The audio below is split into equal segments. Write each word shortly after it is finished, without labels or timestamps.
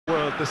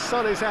The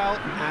sun is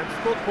out and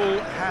football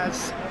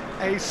has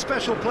a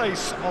special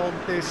place on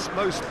this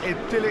most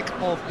idyllic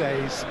of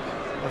days.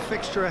 A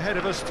fixture ahead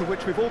of us to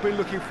which we've all been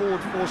looking forward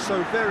for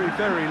so very,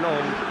 very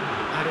long,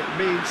 and it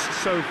means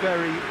so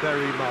very,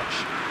 very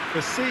much.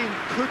 The scene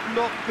could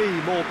not be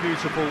more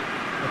beautiful.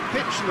 The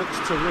pitch looks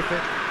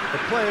terrific,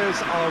 the players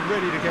are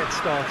ready to get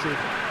started,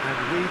 and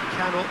we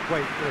cannot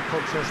wait for the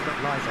contest that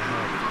lies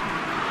ahead.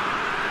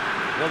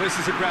 Well, this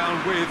is a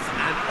ground with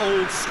an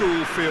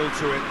old-school feel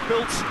to it.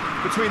 Built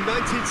between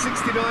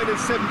 1969 and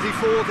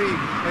 74, the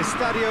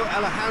Estadio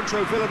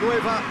Alejandro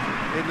Villanueva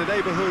in the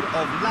neighbourhood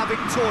of La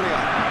Victoria,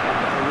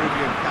 the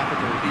Peruvian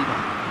capital, Lima.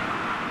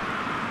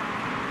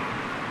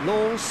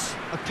 Lens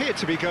appear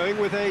to be going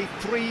with a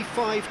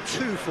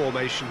 3-5-2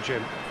 formation,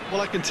 Jim.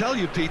 Well, I can tell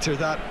you, Peter,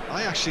 that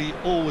I actually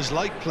always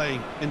like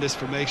playing in this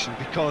formation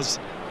because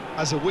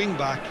as a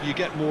wing-back, you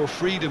get more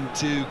freedom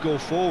to go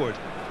forward.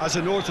 As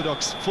an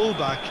orthodox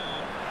full-back,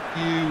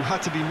 you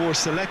had to be more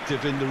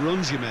selective in the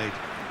runs you made.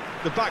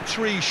 The back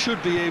three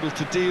should be able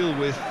to deal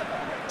with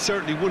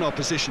certainly one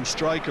opposition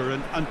striker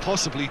and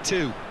possibly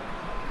two.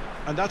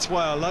 And that's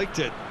why I liked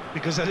it,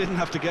 because I didn't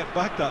have to get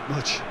back that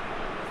much.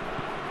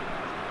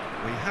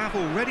 We have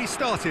already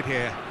started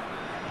here.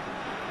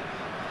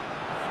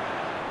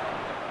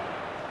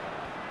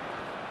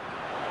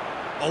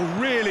 Oh,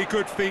 really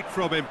good feet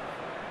from him.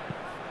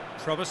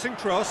 Promising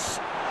cross.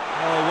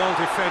 Oh, well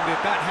defended.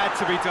 That had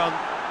to be done.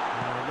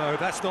 Oh, no,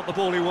 that's not the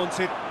ball he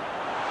wanted.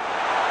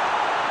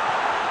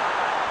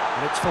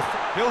 And it's for...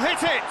 He'll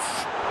hit it!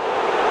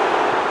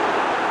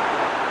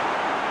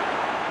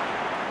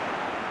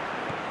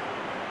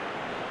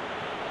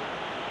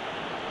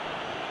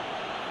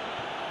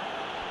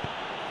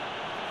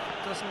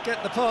 Doesn't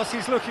get the pass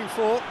he's looking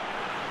for.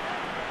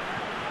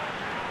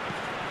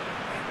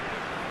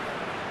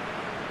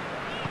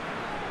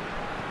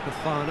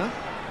 Bafana.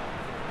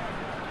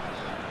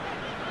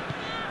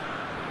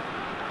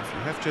 If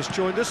you have just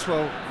joined us,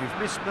 well, you've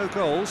missed no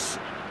goals.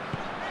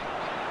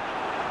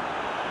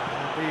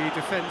 And the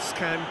defence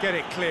can get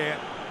it clear.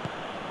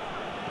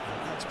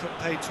 And that's put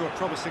paid to a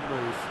promising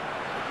move.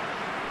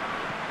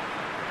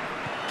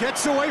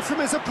 Gets away from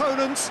his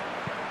opponent.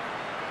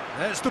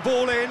 There's the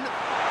ball in,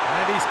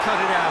 and he's cut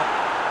it out.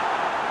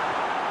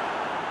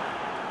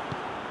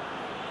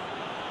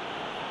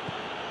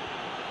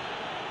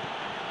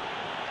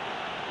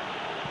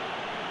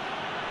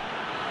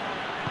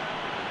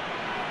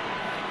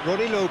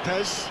 Ronnie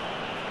Lopez.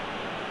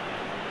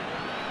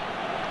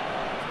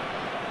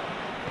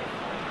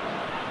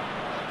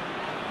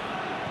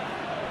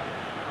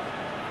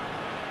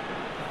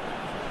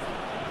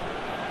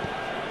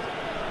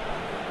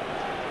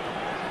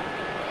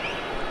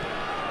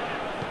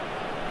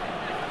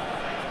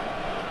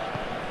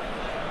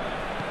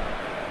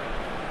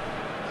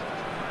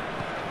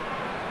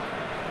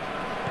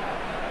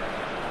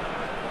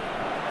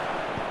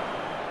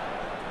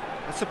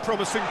 That's a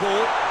promising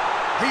ball.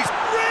 He's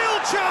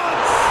real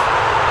chance!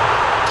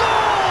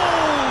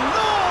 Goal!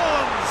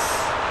 Lens!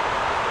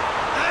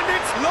 And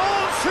it's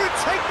Lens who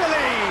take the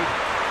lead!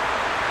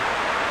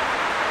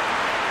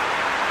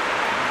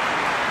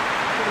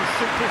 What a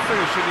simple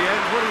finish in the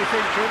end. What do you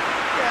think, Jim?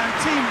 Yeah, and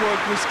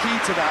teamwork was key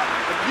to that.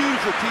 A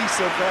beautiful piece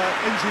of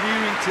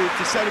engineering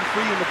to set him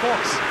free in the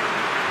box.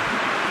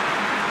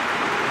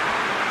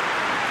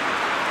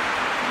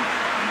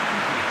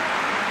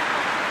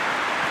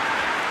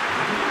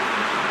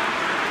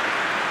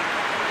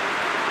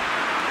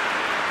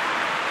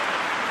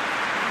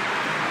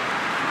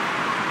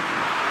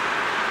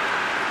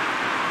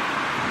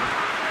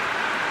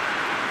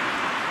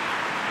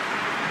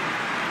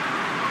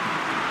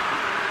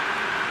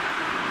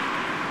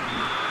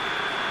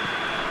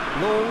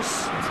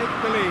 Lens take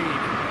the lead.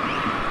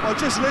 Well,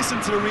 just listen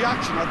to the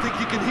reaction. I think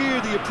you can hear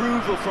the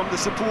approval from the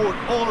support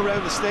all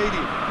around the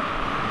stadium.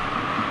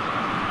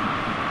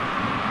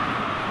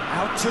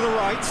 Out to the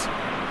right.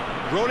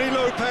 Ronnie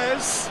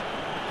Lopez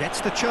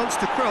gets the chance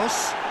to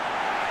cross.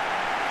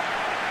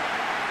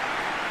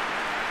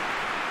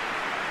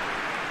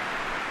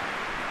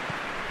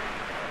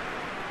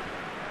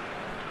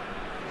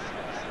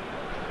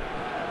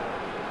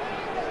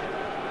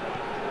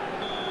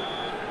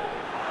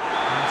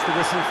 The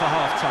whistle for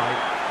half-time.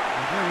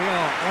 And there we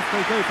are, off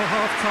they go for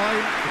half-time.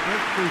 The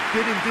breakthrough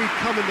did indeed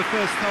come in the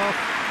first half,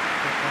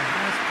 but there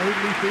has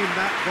only been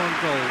that one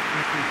goal.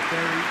 It is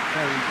very,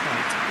 very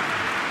tight.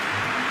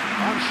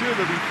 I'm sure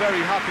they'll be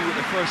very happy with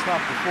the first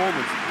half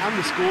performance and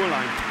the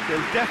scoreline.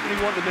 They'll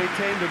definitely want to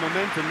maintain the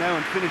momentum now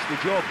and finish the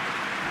job.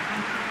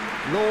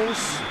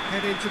 Lens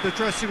head into the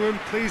dressing room,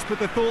 pleased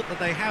with the thought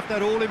that they have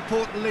that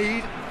all-important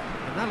lead.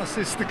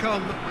 Analysis to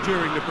come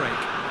during the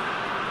break.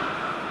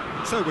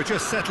 So we're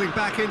just settling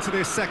back into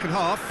this second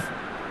half.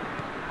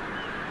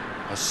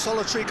 A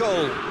solitary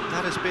goal,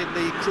 that has been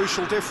the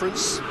crucial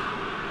difference.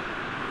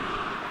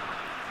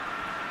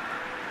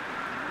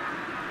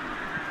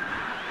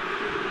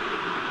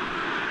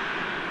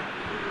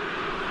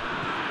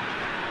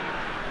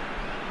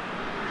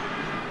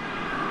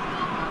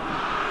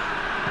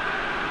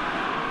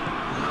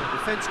 The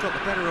defence got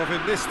the better of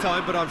him this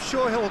time, but I'm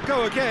sure he'll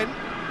go again.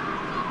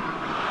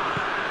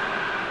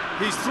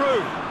 He's through.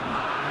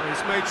 And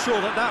he's made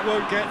sure that that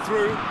won't get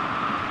through.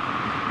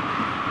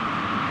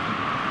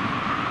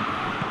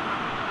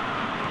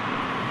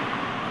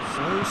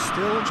 So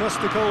still just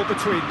a goal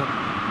between them.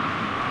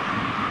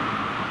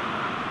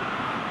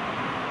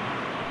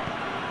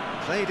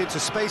 Played into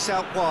space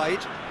out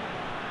wide.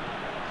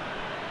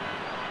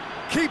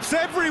 Keeps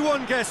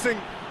everyone guessing.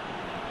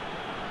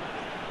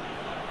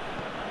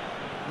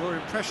 Your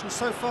impression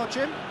so far,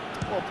 Jim?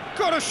 Oh,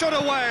 got a shot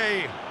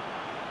away!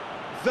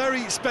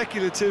 Very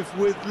speculative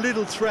with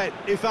little threat,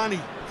 if any,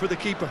 for the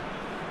keeper.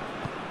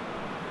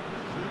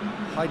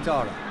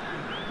 Haidara.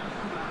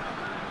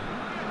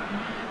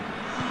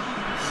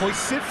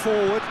 Hoists it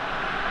forward.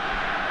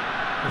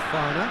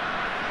 Mafana.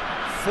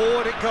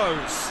 Forward it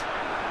goes.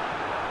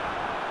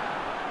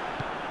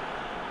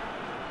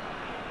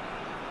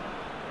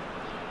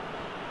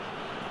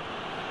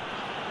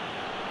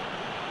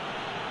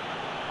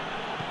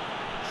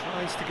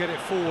 Tries to get it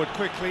forward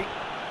quickly.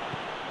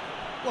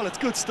 Well, it's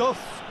good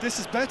stuff. This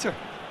is better.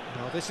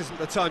 Well, this isn't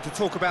the time to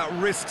talk about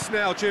risks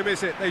now, Jim,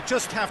 is it? They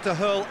just have to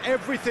hurl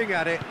everything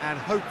at it and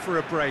hope for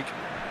a break.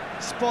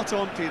 Spot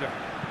on, Peter.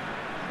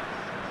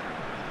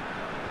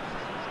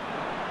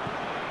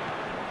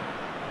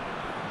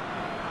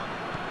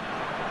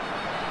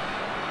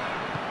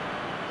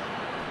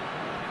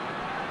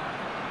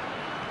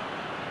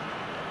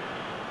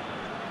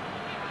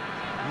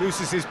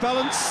 Loses his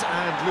balance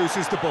and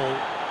loses the ball.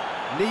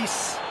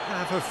 Nice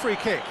have a free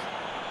kick.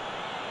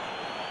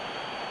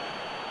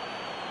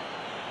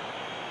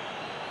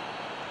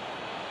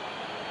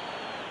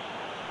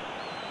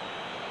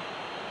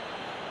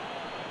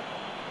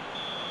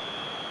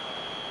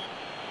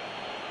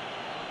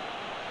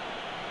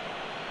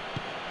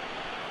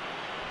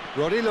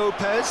 Roddy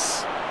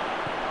Lopez.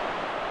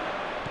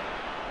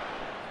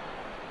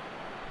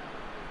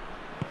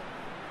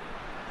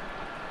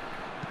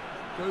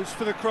 Goes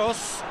for the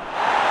cross.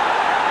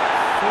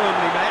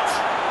 Firmly met.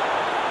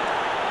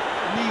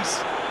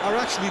 Nice are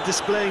actually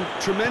displaying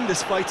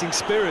tremendous fighting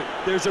spirit.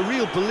 There's a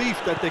real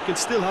belief that they can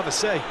still have a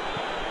say.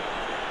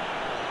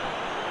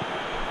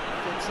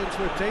 Gets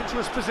into a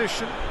dangerous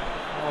position.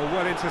 Oh,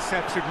 well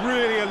intercepted,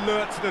 really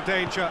alert to the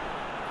danger.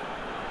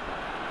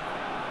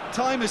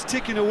 Time is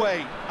ticking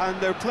away, and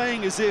they're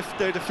playing as if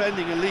they're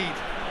defending a lead.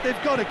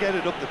 They've got to get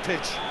it up the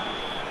pitch.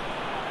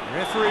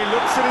 Referee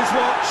looks at his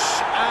watch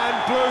and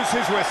blows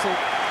his whistle.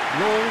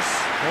 Laws,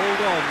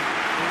 hold on.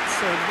 It's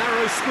a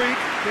narrow squeak,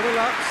 bit of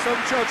luck, some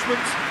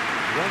judgment.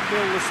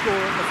 1-0 the score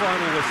at the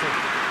final whistle.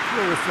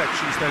 Your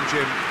reflections then,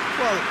 Jim?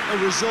 Well,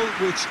 a result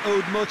which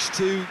owed much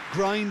to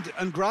grind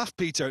and graft,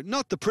 Peter.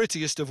 Not the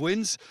prettiest of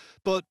wins,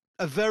 but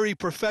a very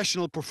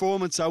professional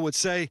performance, I would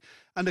say.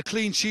 And a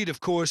clean sheet, of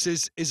course,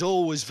 is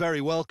always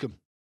very welcome.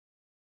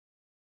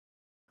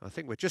 I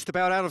think we're just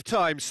about out of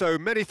time, so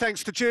many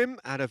thanks to Jim,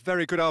 and a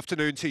very good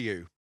afternoon to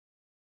you.